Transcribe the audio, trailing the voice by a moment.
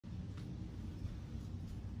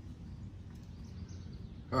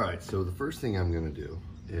All right, so the first thing I'm gonna do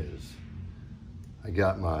is I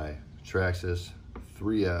got my Traxxas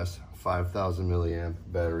 3S 5000 milliamp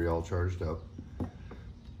battery all charged up,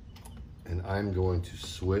 and I'm going to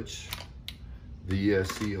switch the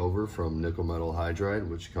ESC over from nickel metal hydride,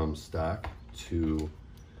 which comes stock, to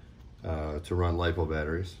run LiPo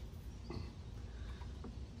batteries.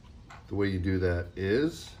 The way you do that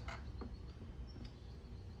is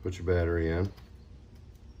put your battery in,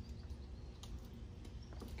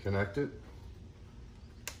 connect it,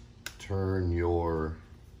 turn your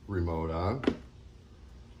remote on,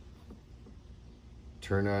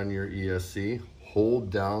 turn on your ESC, hold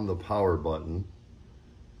down the power button,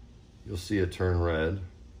 you'll see it turn red,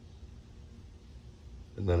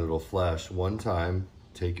 and then it'll flash one time.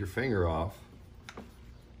 Take your finger off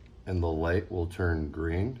and the light will turn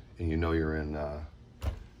green, and you know you're in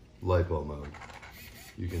LiPo mode.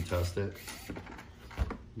 You can test it.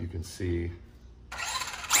 You can see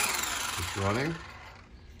it's running.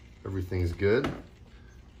 Everything's good.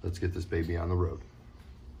 Let's get this baby on the road.